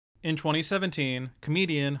In 2017,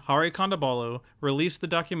 comedian Hari Kondabolu released the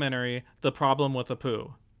documentary The Problem With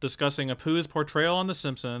Apu, discussing Apu's portrayal on The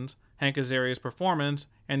Simpsons, Hank Azaria's performance,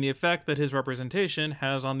 and the effect that his representation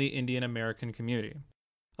has on the Indian American community.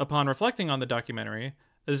 Upon reflecting on the documentary,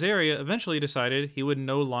 Azaria eventually decided he would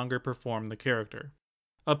no longer perform the character.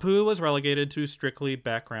 Apu was relegated to strictly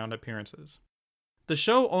background appearances. The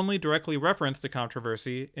show only directly referenced the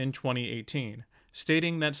controversy in 2018,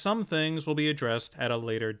 stating that some things will be addressed at a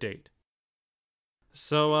later date.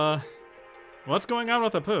 So, what's going on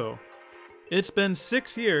with Apu? It's been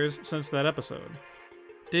 6 years since that episode.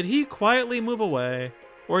 Did he quietly move away,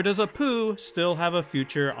 or does Apu still have a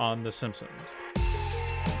future on The Simpsons?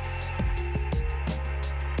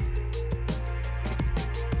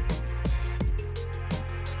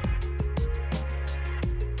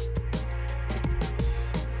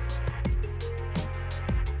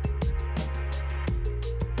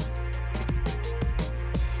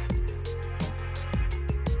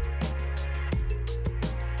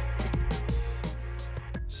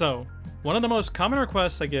 So, one of the most common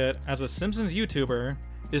requests I get as a Simpsons YouTuber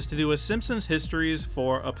is to do a Simpsons Histories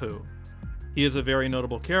for Apu. He is a very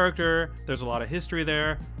notable character, there's a lot of history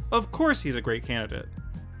there, of course he's a great candidate.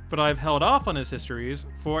 But I've held off on his histories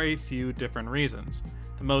for a few different reasons.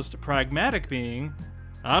 The most pragmatic being,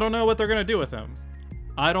 I don't know what they're going to do with him.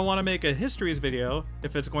 I don't want to make a histories video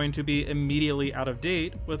if it's going to be immediately out of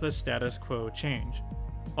date with a status quo change.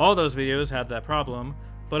 All those videos had that problem,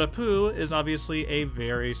 but Apu is obviously a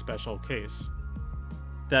very special case.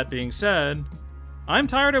 That being said, I'm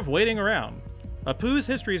tired of waiting around. Apu's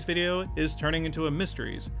Histories video is turning into a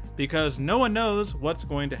mysteries, because no one knows what's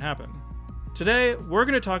going to happen. Today, we're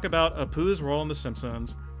going to talk about Apu's role in The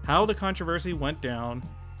Simpsons, how the controversy went down,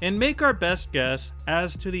 and make our best guess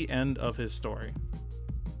as to the end of his story.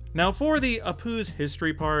 Now for the Apu's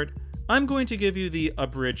history part, I'm going to give you the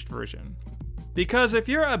abridged version. Because if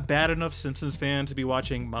you're a bad enough Simpsons fan to be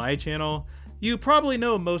watching my channel, you probably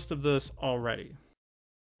know most of this already.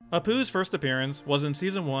 Apu's first appearance was in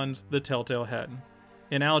Season 1's The Telltale Head.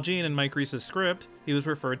 In Al Jean and Mike Reiss's script, he was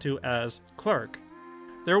referred to as Clark.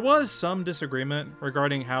 There was some disagreement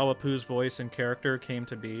regarding how Apu's voice and character came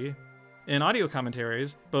to be. In audio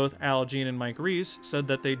commentaries, both Al Jean and Mike Reiss said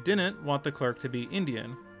that they didn't want the clerk to be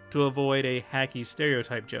Indian, to avoid a hacky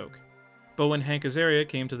stereotype joke. But when Hank Azaria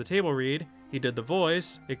came to the table read, he did the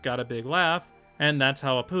voice, it got a big laugh, and that's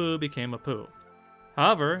how Apu became Apu.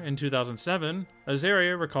 However, in 2007,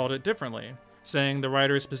 Azaria recalled it differently, saying the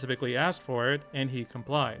writer specifically asked for it, and he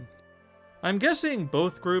complied. I'm guessing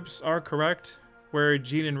both groups are correct, where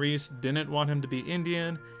Jean and Reiss didn't want him to be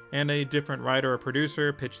Indian, and a different writer or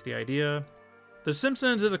producer pitched the idea. The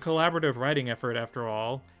Simpsons is a collaborative writing effort after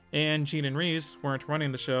all, and Jean and Reiss weren't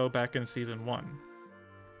running the show back in Season 1.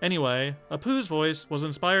 Anyway, Apu's voice was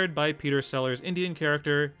inspired by Peter Sellers' Indian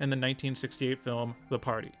character in the 1968 film The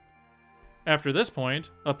Party. After this point,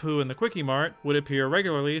 Apu and the Quickie Mart would appear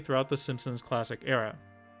regularly throughout the Simpsons classic era.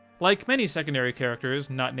 Like many secondary characters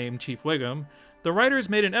not named Chief Wiggum, the writers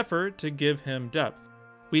made an effort to give him depth.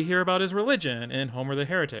 We hear about his religion in Homer the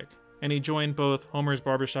Heretic, and he joined both Homer's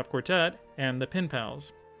Barbershop Quartet and the Pin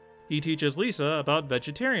Pals. He teaches Lisa about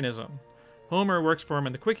vegetarianism. Homer works for him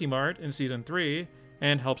in the Quickie Mart in Season 3,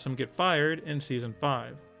 and helps him get fired in Season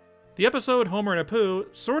 5. The episode Homer and Apu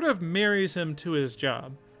sort of marries him to his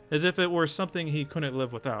job, as if it were something he couldn't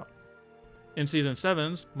live without. In Season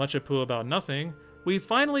 7's Much Apu About Nothing, we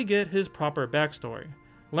finally get his proper backstory,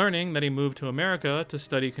 learning that he moved to America to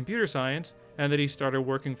study computer science and that he started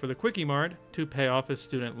working for the Quickie Mart to pay off his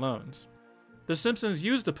student loans. The Simpsons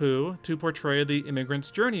used Apu to portray the immigrant's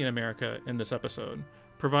journey in America in this episode,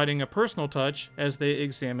 providing a personal touch as they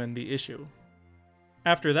examine the issue.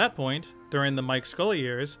 After that point, during the Mike Scully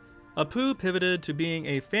years, Apu pivoted to being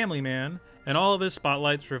a family man, and all of his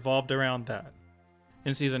spotlights revolved around that.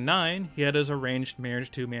 In Season 9, he had his arranged marriage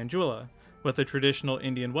to Manjula, with a traditional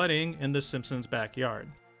Indian wedding in the Simpsons' backyard.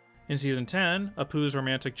 In Season 10, Apu's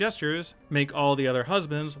romantic gestures make all the other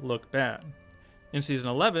husbands look bad. In Season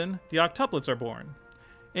 11, the octuplets are born.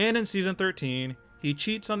 And in Season 13, he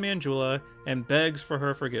cheats on Manjula and begs for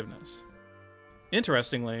her forgiveness.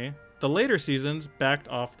 Interestingly, the later seasons backed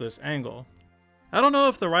off this angle. I don't know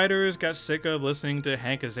if the writers got sick of listening to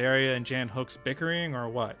Hank Azaria and Jan Hooks bickering or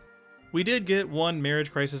what. We did get one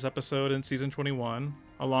marriage crisis episode in Season 21,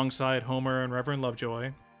 alongside Homer and Reverend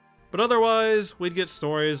Lovejoy. But otherwise, we'd get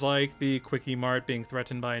stories like the Quickie Mart being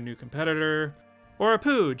threatened by a new competitor, or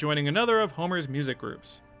Apu joining another of Homer's music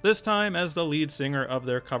groups, this time as the lead singer of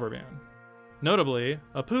their cover band. Notably,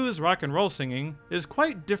 Apu's rock and roll singing is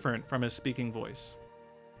quite different from his speaking voice.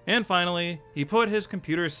 And finally, he put his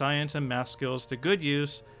computer science and math skills to good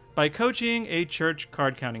use by coaching a church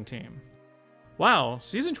card counting team. Wow,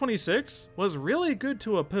 season 26 was really good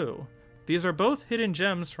to Apu. These are both hidden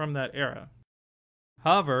gems from that era.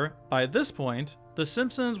 However, by this point, The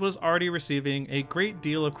Simpsons was already receiving a great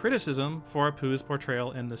deal of criticism for Apu's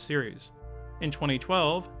portrayal in the series. In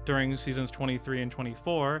 2012, during seasons 23 and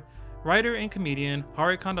 24, writer and comedian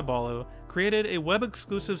Hari Kondabolu created a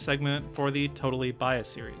web-exclusive segment for the Totally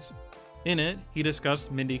Biased series. In it, he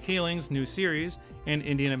discussed Mindy Kaling's new series and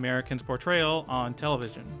Indian Americans' portrayal on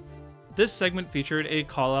television. This segment featured a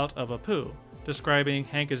call-out of Apu, describing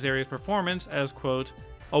Hank Azaria's performance as, quote,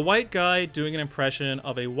 "a white guy doing an impression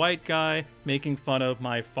of a white guy making fun of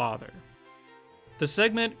my father." The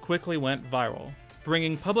segment quickly went viral,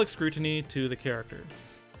 bringing public scrutiny to the character.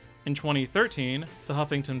 In 2013, the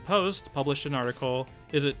Huffington Post published an article,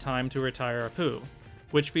 "Is It Time to Retire Apu?",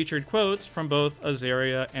 which featured quotes from both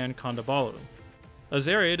Azaria and Kondabolu.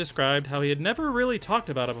 Azaria described how he had never really talked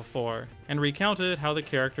about it before, and recounted how the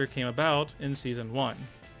character came about in Season 1.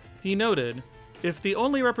 He noted, "If the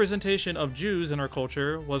only representation of Jews in our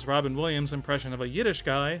culture was Robin Williams' impression of a Yiddish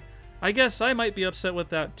guy, I guess I might be upset with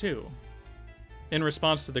that too." In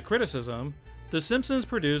response to the criticism, The Simpsons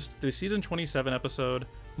produced the Season 27 episode,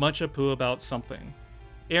 Much Apu About Something,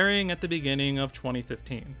 airing at the beginning of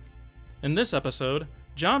 2015. In this episode,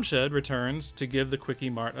 Jamshed returns to give the Quickie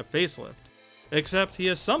Mart a facelift, except he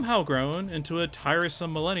has somehow grown into a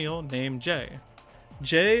tiresome millennial named Jay.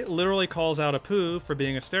 Jay literally calls out Apu for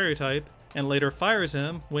being a stereotype, and later fires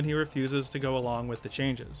him when he refuses to go along with the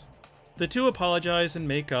changes. The two apologize and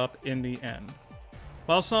make up in the end.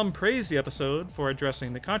 While some praised the episode for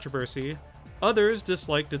addressing the controversy, others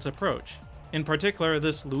disliked its approach, in particular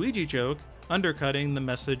this Luigi joke undercutting the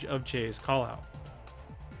message of Jay's callout.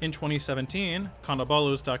 In 2017,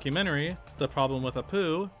 Kondabolu's documentary, The Problem With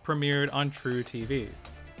Apu, premiered on True TV.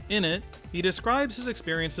 In it, he describes his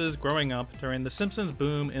experiences growing up during the Simpsons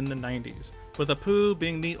boom in the 90s, with Apu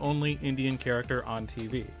being the only Indian character on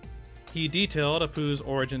TV. He detailed Apu's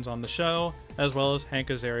origins on the show, as well as Hank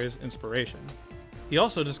Azaria's inspiration. He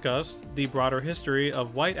also discussed the broader history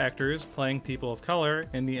of white actors playing people of color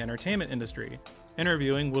in the entertainment industry,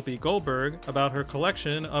 interviewing Whoopi Goldberg about her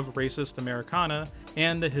collection of racist Americana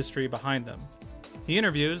and the history behind them. He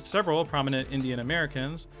interviewed several prominent Indian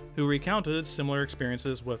Americans who recounted similar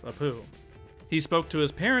experiences with Apu. He spoke to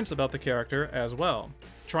his parents about the character as well,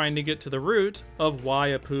 trying to get to the root of why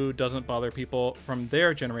Apu doesn't bother people from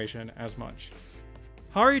their generation as much.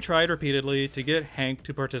 Hari tried repeatedly to get Hank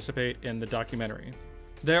to participate in the documentary.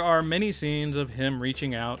 There are many scenes of him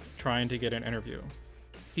reaching out, trying to get an interview.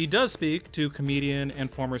 He does speak to comedian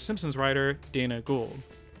and former Simpsons writer Dana Gould.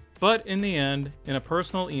 But in the end, in a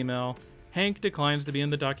personal email, Hank declines to be in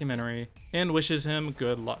the documentary and wishes him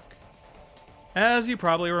good luck. As you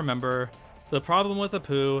probably remember, The Problem With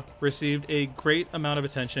Apu received a great amount of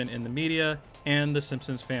attention in the media and the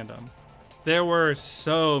Simpsons fandom. There were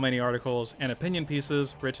so many articles and opinion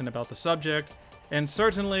pieces written about the subject, and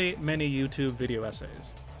certainly many YouTube video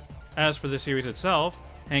essays. As for the series itself,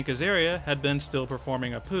 Hank Azaria had been still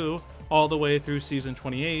performing Apu all the way through season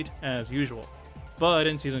 28 as usual. But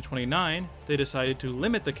in season 29, they decided to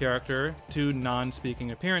limit the character to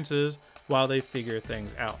non-speaking appearances while they figure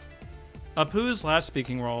things out. Apu's last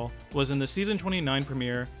speaking role was in the season 29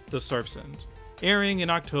 premiere, The Simpsons, airing in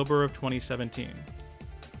October of 2017.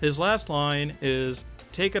 His last line is,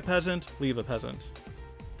 "Take a peasant, leave a peasant."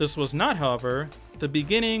 This was not, however, the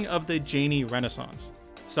beginning of the Janie Renaissance.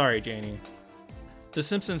 Sorry, Janie. The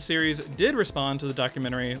Simpsons series did respond to the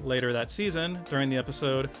documentary later that season during the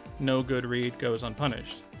episode No Good Read Goes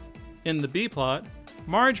Unpunished. In the B-plot,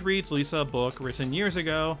 Marge reads Lisa a book written years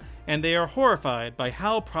ago, and they are horrified by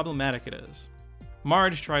how problematic it is.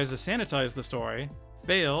 Marge tries to sanitize the story,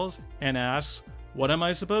 fails, and asks, "What am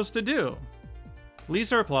I supposed to do?"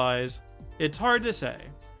 Lisa replies, "It's hard to say.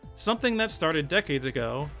 Something that started decades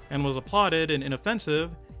ago and was applauded and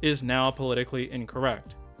inoffensive is now politically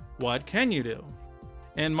incorrect. What can you do?"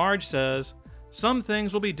 And Marge says, "Some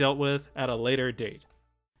things will be dealt with at a later date,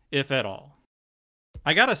 if at all."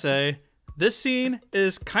 I gotta say, this scene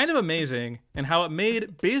is kind of amazing in how it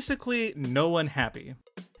made basically no one happy.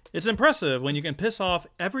 It's impressive when you can piss off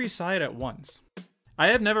every side at once. I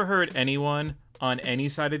have never heard anyone on any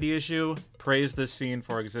side of the issue praise this scene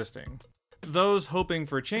for existing. Those hoping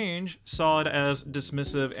for change saw it as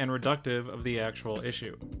dismissive and reductive of the actual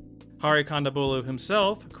issue. Hari Kondabolu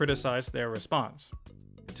himself criticized their response.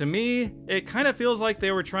 To me, it kind of feels like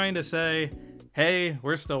they were trying to say, "Hey,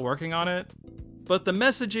 we're still working on it." But the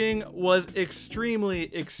messaging was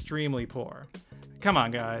extremely, extremely poor. Come on,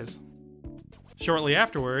 guys. Shortly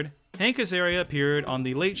afterward, Hank Azaria appeared on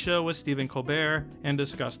The Late Show with Stephen Colbert and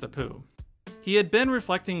discussed Apu. He had been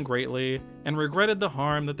reflecting greatly and regretted the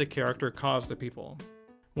harm that the character caused to people.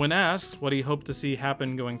 When asked what he hoped to see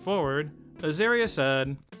happen going forward, Azaria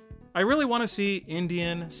said, "I really want to see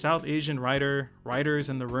Indian, South Asian writers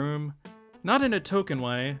in the room, not in a token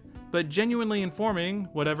way, but genuinely informing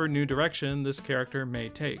whatever new direction this character may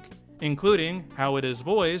take, including how it is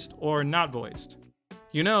voiced or not voiced.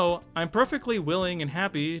 You know, I'm perfectly willing and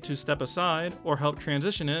happy to step aside or help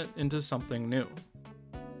transition it into something new."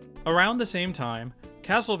 Around the same time,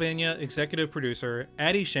 Castlevania executive producer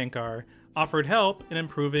Adi Shankar offered help in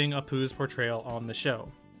improving Apu's portrayal on the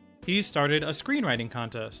show. He started a screenwriting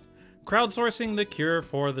contest, crowdsourcing the cure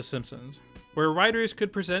for The Simpsons, where writers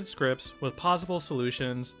could present scripts with possible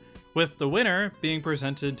solutions, with the winner being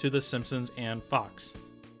presented to The Simpsons and Fox.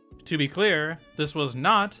 To be clear, this was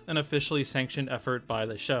not an officially sanctioned effort by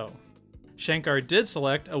the show. Shankar did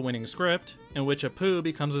select a winning script, in which Apu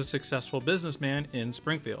becomes a successful businessman in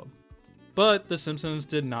Springfield. But The Simpsons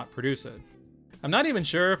did not produce it. I'm not even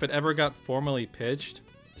sure if it ever got formally pitched,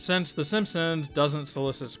 since The Simpsons doesn't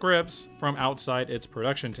solicit scripts from outside its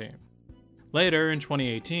production team. Later in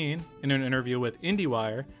 2018, in an interview with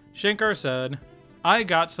IndieWire, Shankar said, "I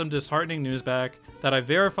got some disheartening news back that I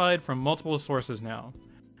verified from multiple sources now.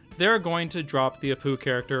 They're going to drop the Apu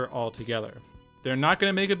character altogether. They're not going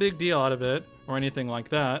to make a big deal out of it or anything like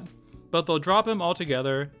that, but they'll drop him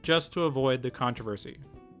altogether just to avoid the controversy."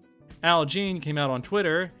 Al Jean came out on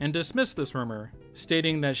Twitter and dismissed this rumor,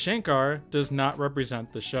 stating that Shankar does not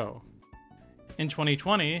represent the show. In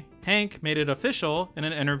 2020, Hank made it official in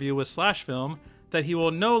an interview with Slashfilm that he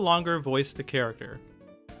will no longer voice the character.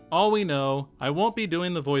 "All we know, I won't be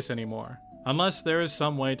doing the voice anymore, unless there is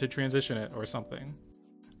some way to transition it or something."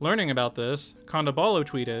 Learning about this, Kondabalo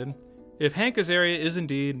tweeted, "If Hank Azaria is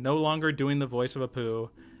indeed no longer doing the voice of Apu,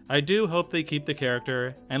 I do hope they keep the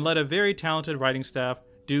character and let a very talented writing staff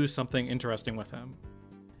do something interesting with him."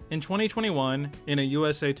 In 2021, in a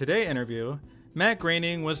USA Today interview, Matt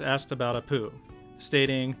Groening was asked about Apu,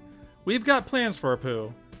 stating, "We've got plans for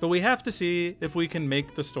Apu, but we have to see if we can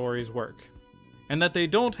make the stories work. And that they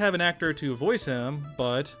don't have an actor to voice him,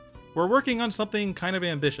 but we're working on something kind of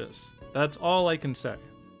ambitious. That's all I can say."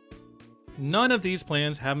 None of these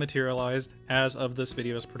plans have materialized as of this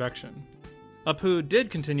video's production. Apu did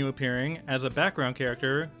continue appearing as a background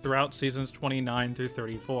character throughout seasons 29 through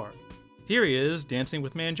 34. Here he is dancing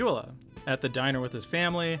with Manjula, at the diner with his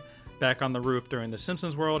family, back on the roof during the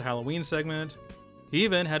Simpsons World Halloween segment. He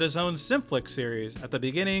even had his own Simflick series at the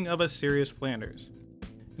beginning of A Serious Flanders.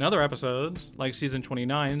 In other episodes, like season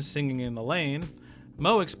 29 Singing in the Lane,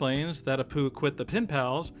 Mo explains that Apu quit the Pin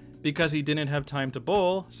Pals because he didn't have time to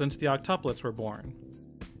bowl since the octuplets were born.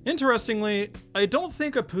 Interestingly, I don't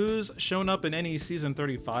think Apu's shown up in any season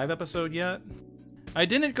 35 episode yet. I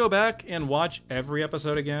didn't go back and watch every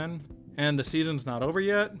episode again, and the season's not over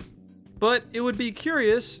yet, but it would be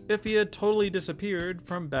curious if he had totally disappeared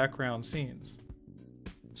from background scenes.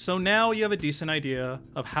 So now you have a decent idea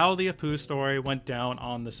of how the Apu story went down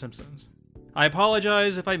on The Simpsons. I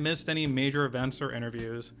apologize if I missed any major events or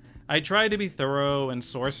interviews. I tried to be thorough and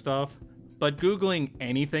source stuff, but Googling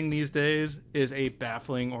anything these days is a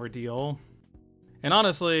baffling ordeal. And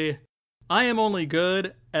honestly, I am only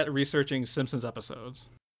good at researching Simpsons episodes.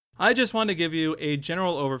 I just want to give you a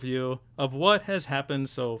general overview of what has happened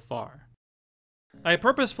so far. I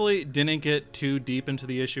purposefully didn't get too deep into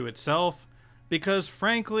the issue itself, because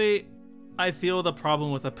frankly, I feel the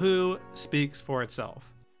problem with Apu speaks for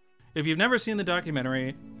itself. If you've never seen the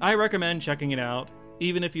documentary, I recommend checking it out,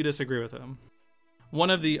 even if you disagree with him. One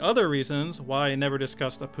of the other reasons why I never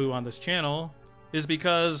discussed Apu on this channel is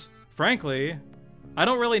because, frankly, I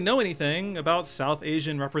don't really know anything about South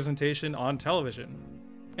Asian representation on television.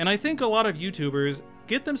 And I think a lot of YouTubers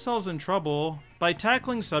get themselves in trouble by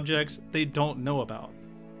tackling subjects they don't know about.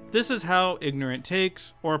 This is how ignorant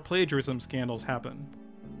takes or plagiarism scandals happen.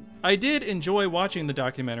 I did enjoy watching the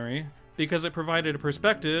documentary because it provided a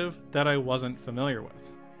perspective that I wasn't familiar with.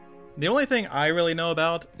 The only thing I really know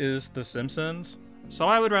about is The Simpsons, so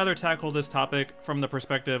I would rather tackle this topic from the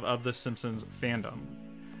perspective of the Simpsons fandom.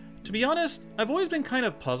 To be honest, I've always been kind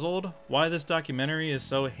of puzzled why this documentary is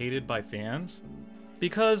so hated by fans,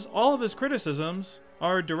 because all of his criticisms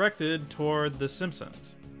are directed toward The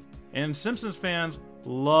Simpsons. And Simpsons fans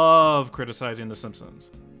love criticizing The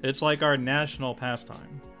Simpsons. It's like our national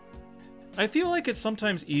pastime. I feel like it's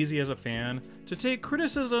sometimes easy as a fan to take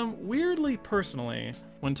criticism weirdly personally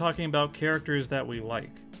when talking about characters that we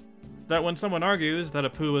like. That when someone argues that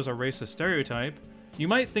Apu is a racist stereotype, you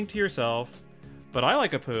might think to yourself, but I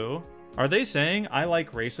like Apu. Are they saying I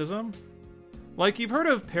like racism? Like, you've heard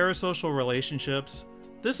of parasocial relationships.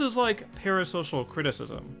 This is like parasocial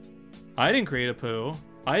criticism. I didn't create Apu.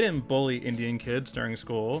 I didn't bully Indian kids during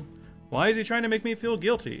school. Why is he trying to make me feel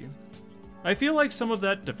guilty? I feel like some of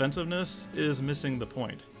that defensiveness is missing the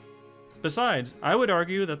point. Besides, I would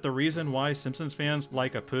argue that the reason why Simpsons fans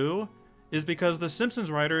like Apu is because the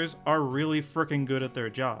Simpsons writers are really frickin' good at their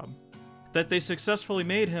job. That they successfully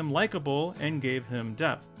made him likable and gave him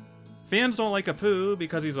depth. Fans don't like Apu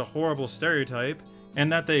because he's a horrible stereotype,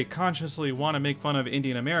 and that they consciously want to make fun of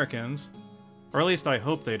Indian Americans, or at least I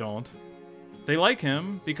hope they don't. They like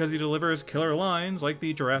him because he delivers killer lines like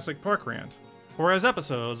the Jurassic Park rant, or has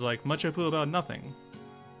episodes like Much Apu About Nothing.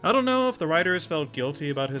 I don't know if the writers felt guilty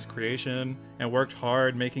about his creation and worked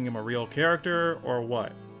hard making him a real character or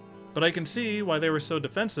what, but I can see why they were so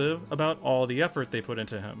defensive about all the effort they put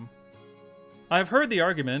into him. I've heard the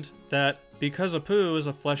argument that because Apu is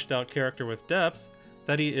a fleshed out character with depth,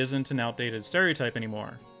 that he isn't an outdated stereotype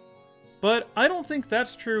anymore. But I don't think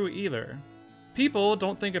that's true either. People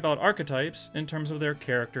don't think about archetypes in terms of their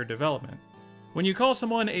character development. When you call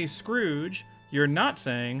someone a Scrooge, you're not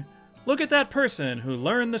saying, "Look at that person who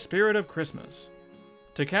learned the spirit of Christmas."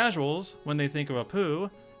 To casuals, when they think of Apu,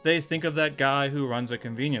 they think of that guy who runs a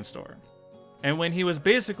convenience store. And when he was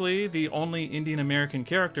basically the only Indian American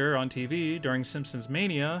character on TV during Simpsons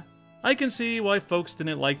Mania, I can see why folks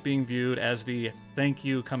didn't like being viewed as the "thank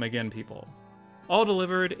you, come again" people. All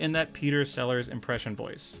delivered in that Peter Sellers impression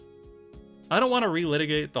voice. I don't want to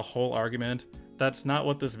relitigate the whole argument, that's not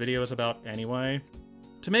what this video is about anyway.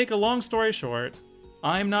 To make a long story short,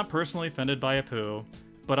 I'm not personally offended by Apu,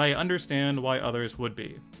 but I understand why others would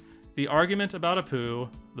be. The argument about Apu,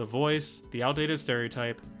 the voice, the outdated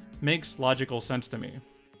stereotype, makes logical sense to me.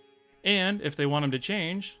 And if they want him to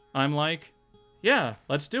change, I'm like, yeah,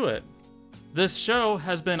 let's do it. This show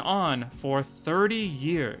has been on for 30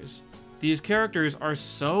 years. These characters are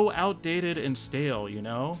so outdated and stale, you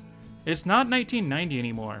know? It's not 1990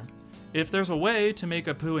 anymore. If there's a way to make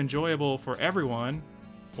Apu enjoyable for everyone,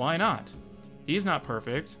 why not? He's not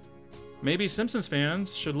perfect. Maybe Simpsons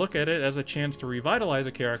fans should look at it as a chance to revitalize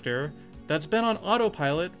a character that's been on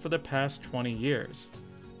autopilot for the past 20 years.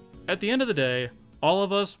 At the end of the day, all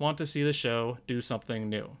of us want to see the show do something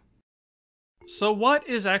new. So what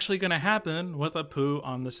is actually going to happen with Apu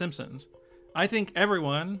on The Simpsons? I think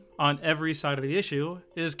everyone, on every side of the issue,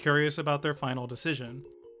 is curious about their final decision.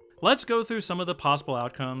 Let's go through some of the possible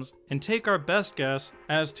outcomes and take our best guess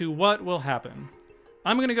as to what will happen.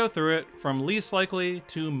 I'm going to go through it from least likely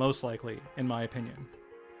to most likely, in my opinion.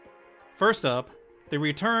 First up, they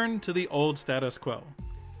return to the old status quo.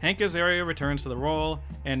 Hank Azaria returns to the role,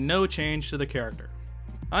 and no change to the character.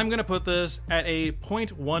 I'm going to put this at a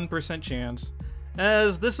 0.1% chance,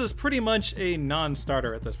 as this is pretty much a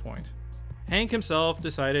non-starter at this point. Hank himself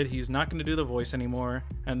decided he's not going to do the voice anymore,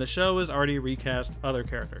 and the show has already recast other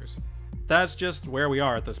characters. That's just where we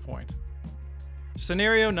are at this point.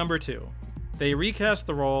 Scenario number 2. They recast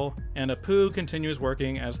the role, and Apu continues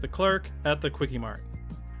working as the clerk at the Quickie Mart.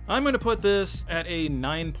 I'm going to put this at a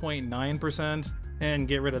 9.9% and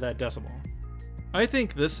get rid of that decimal. I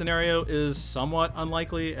think this scenario is somewhat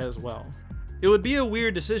unlikely as well. It would be a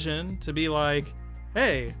weird decision to be like,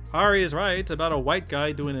 hey, Hari is right about a white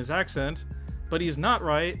guy doing his accent, but he's not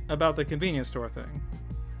right about the convenience store thing.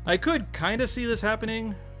 I could kinda see this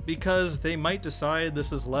happening because they might decide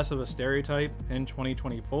this is less of a stereotype in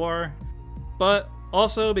 2024, but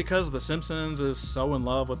also because The Simpsons is so in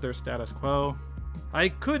love with their status quo. I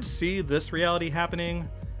could see this reality happening,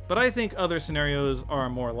 but I think other scenarios are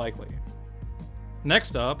more likely.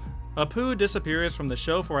 Next up, Apu disappears from the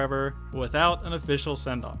show forever without an official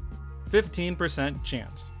send-off. 15%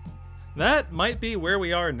 chance. That might be where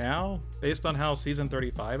we are now, based on how season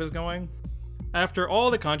 35 is going. After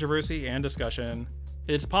all the controversy and discussion,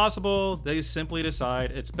 it's possible they simply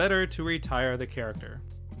decide it's better to retire the character.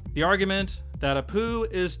 The argument that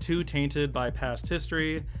Apu is too tainted by past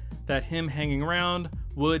history, that him hanging around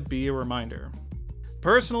would be a reminder.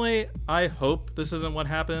 Personally, I hope this isn't what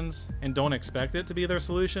happens, and don't expect it to be their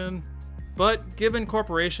solution, but given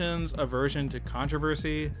corporations' aversion to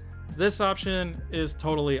controversy, this option is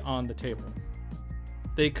totally on the table.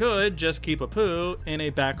 They could just keep Apu in a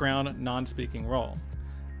background, non-speaking role.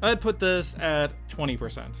 I'd put this at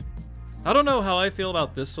 20%. I don't know how I feel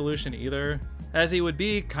about this solution either, as he would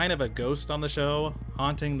be kind of a ghost on the show,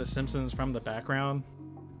 haunting The Simpsons from the background.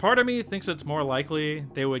 Part of me thinks it's more likely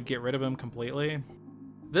they would get rid of him completely.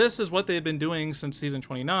 This is what they've been doing since season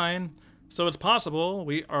 29, so it's possible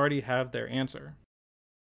we already have their answer.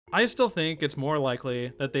 I still think it's more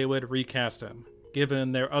likely that they would recast him,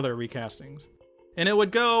 given their other recastings. And it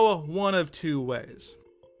would go one of two ways.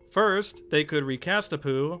 First, they could recast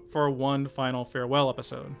Apu for one final farewell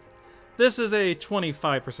episode. This is a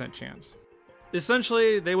 25% chance.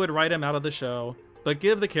 Essentially, they would write him out of the show, but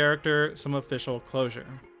give the character some official closure.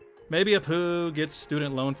 Maybe Apu gets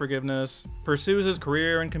student loan forgiveness, pursues his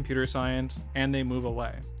career in computer science, and they move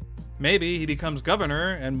away. Maybe he becomes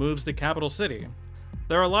governor and moves to Capital City.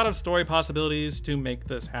 There are a lot of story possibilities to make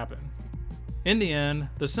this happen. In the end,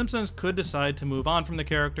 The Simpsons could decide to move on from the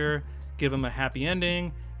character, give him a happy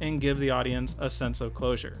ending, and give the audience a sense of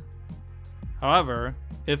closure. However,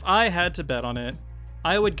 if I had to bet on it,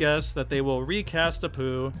 I would guess that they will recast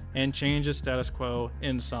Apu and change his status quo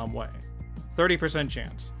in some way. 30%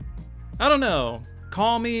 chance. I don't know,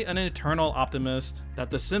 call me an eternal optimist that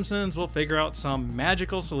The Simpsons will figure out some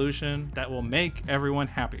magical solution that will make everyone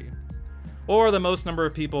happy. Or the most number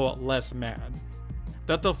of people less mad.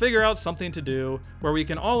 That they'll figure out something to do where we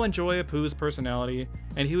can all enjoy Apu's personality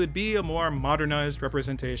and he would be a more modernized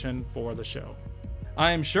representation for the show.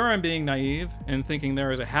 I am sure I'm being naive and thinking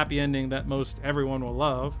there is a happy ending that most everyone will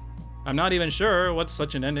love. I'm not even sure what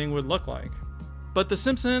such an ending would look like. But The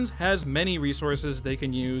Simpsons has many resources they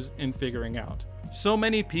can use in figuring out. So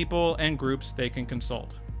many people and groups they can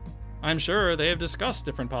consult. I'm sure they have discussed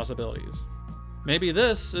different possibilities. Maybe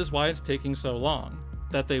this is why it's taking so long,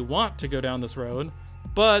 that they want to go down this road,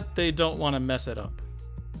 but they don't want to mess it up.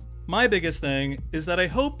 My biggest thing is that I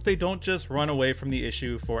hope they don't just run away from the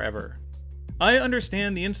issue forever. I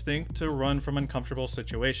understand the instinct to run from uncomfortable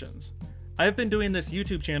situations. I've been doing this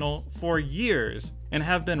YouTube channel for years and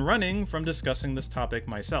have been running from discussing this topic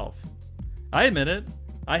myself. I admit it,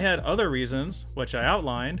 I had other reasons, which I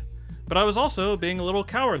outlined, but I was also being a little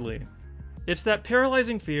cowardly. It's that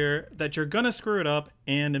paralyzing fear that you're gonna screw it up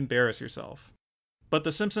and embarrass yourself. But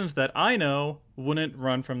the Simpsons that I know wouldn't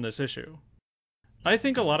run from this issue. I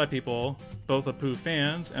think a lot of people, both Apu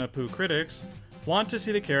fans and Apu critics, want to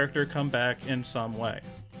see the character come back in some way.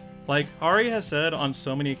 Like Hari has said on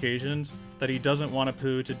so many occasions that he doesn't want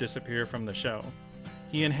Apu to disappear from the show.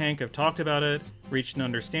 He and Hank have talked about it, reached an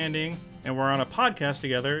understanding, and were on a podcast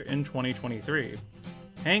together in 2023.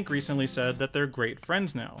 Hank recently said that they're great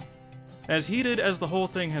friends now. As heated as the whole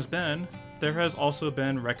thing has been, there has also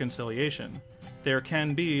been reconciliation. There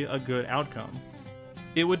can be a good outcome.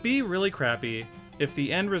 It would be really crappy if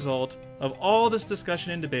the end result of all this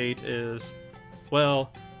discussion and debate is,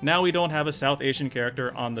 well, now we don't have a South Asian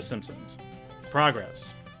character on The Simpsons. Progress.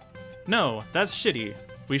 No, that's shitty.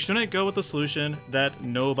 We shouldn't go with the solution that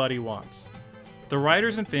nobody wants. The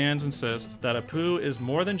writers and fans insist that Apu is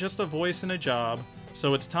more than just a voice and a job,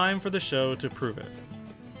 so it's time for the show to prove it.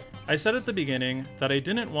 I said at the beginning that I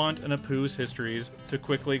didn't want an Apu's histories to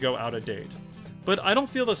quickly go out of date, but I don't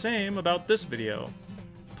feel the same about this video.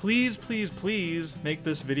 Please, please, please make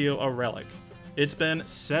this video a relic. It's been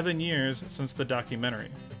 7 years since the documentary.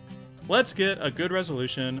 Let's get a good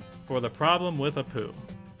resolution for the problem with Apu.